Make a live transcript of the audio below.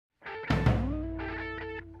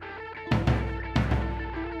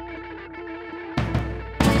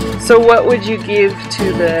So what would you give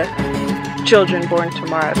to the children born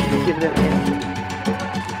tomorrow if you give them anything?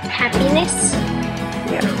 Happiness.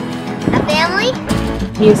 Yeah. A family.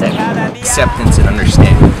 Music. Acceptance and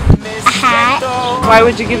understanding. A hat. Why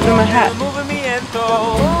would you give them a hat?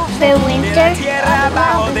 For winter.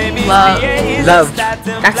 Love. Love.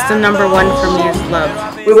 That's the number one for me is love.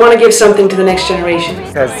 We want to give something to the next generation.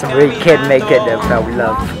 Because we can't make it without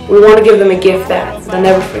love. We want to give them a gift that they'll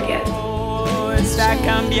never forget.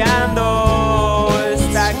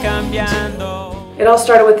 It all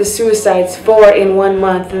started with the suicides, 4 in 1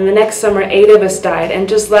 month, and the next summer 8 of us died, and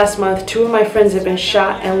just last month 2 of my friends have been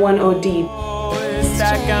shot and 1 OD'd.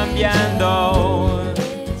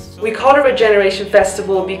 We called it Regeneration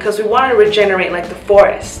Festival because we wanted to regenerate like the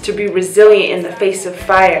forest, to be resilient in the face of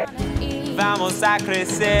fire.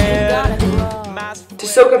 To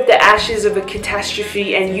soak up the ashes of a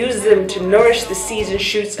catastrophe and use them to nourish the seeds and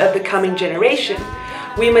shoots of the coming generation.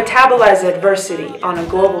 We metabolize adversity on a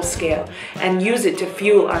global scale and use it to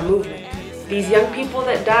fuel our movement. These young people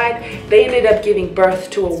that died, they ended up giving birth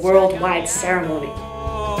to a worldwide ceremony.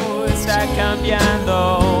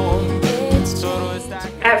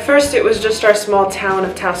 At first it was just our small town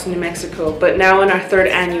of Taos, New Mexico, but now in our 3rd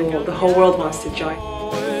annual, the whole world wants to join.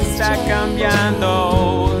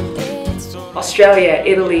 Australia,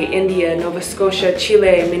 Italy, India, Nova Scotia,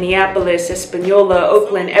 Chile, Minneapolis, Hispaniola,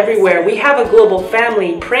 Oakland, everywhere. We have a global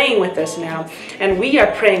family praying with us now, and we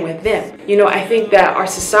are praying with them. You know, I think that our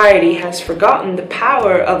society has forgotten the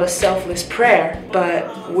power of a selfless prayer,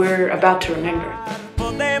 but we're about to remember.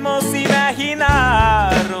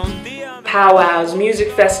 Powwows,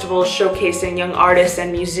 music festivals showcasing young artists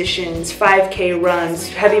and musicians, 5K runs,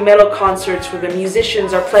 heavy metal concerts where the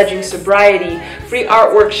musicians are pledging sobriety, free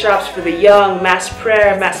art workshops for the young, mass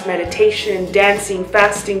prayer, mass meditation, dancing,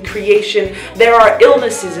 fasting, creation. There are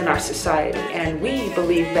illnesses in our society, and we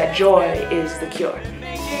believe that joy is the cure.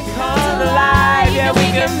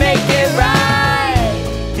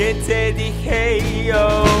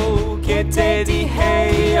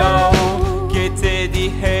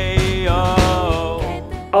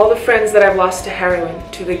 All the friends that I've lost to heroin,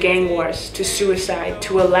 to the gang wars, to suicide,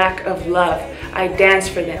 to a lack of love, I dance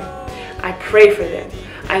for them. I pray for them.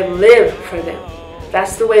 I live for them.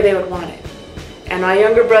 That's the way they would want it. And my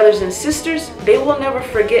younger brothers and sisters, they will never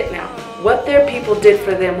forget now what their people did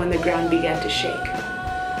for them when the ground began to shake.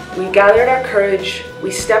 We gathered our courage,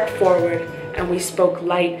 we stepped forward, and we spoke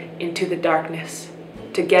light into the darkness,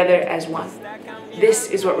 together as one. This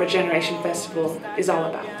is what Regeneration Festival is all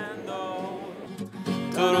about.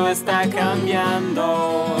 Todo está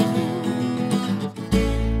cambiando.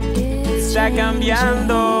 Está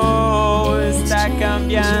cambiando. Está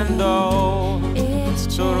cambiando.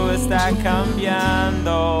 Todo está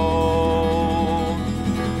cambiando.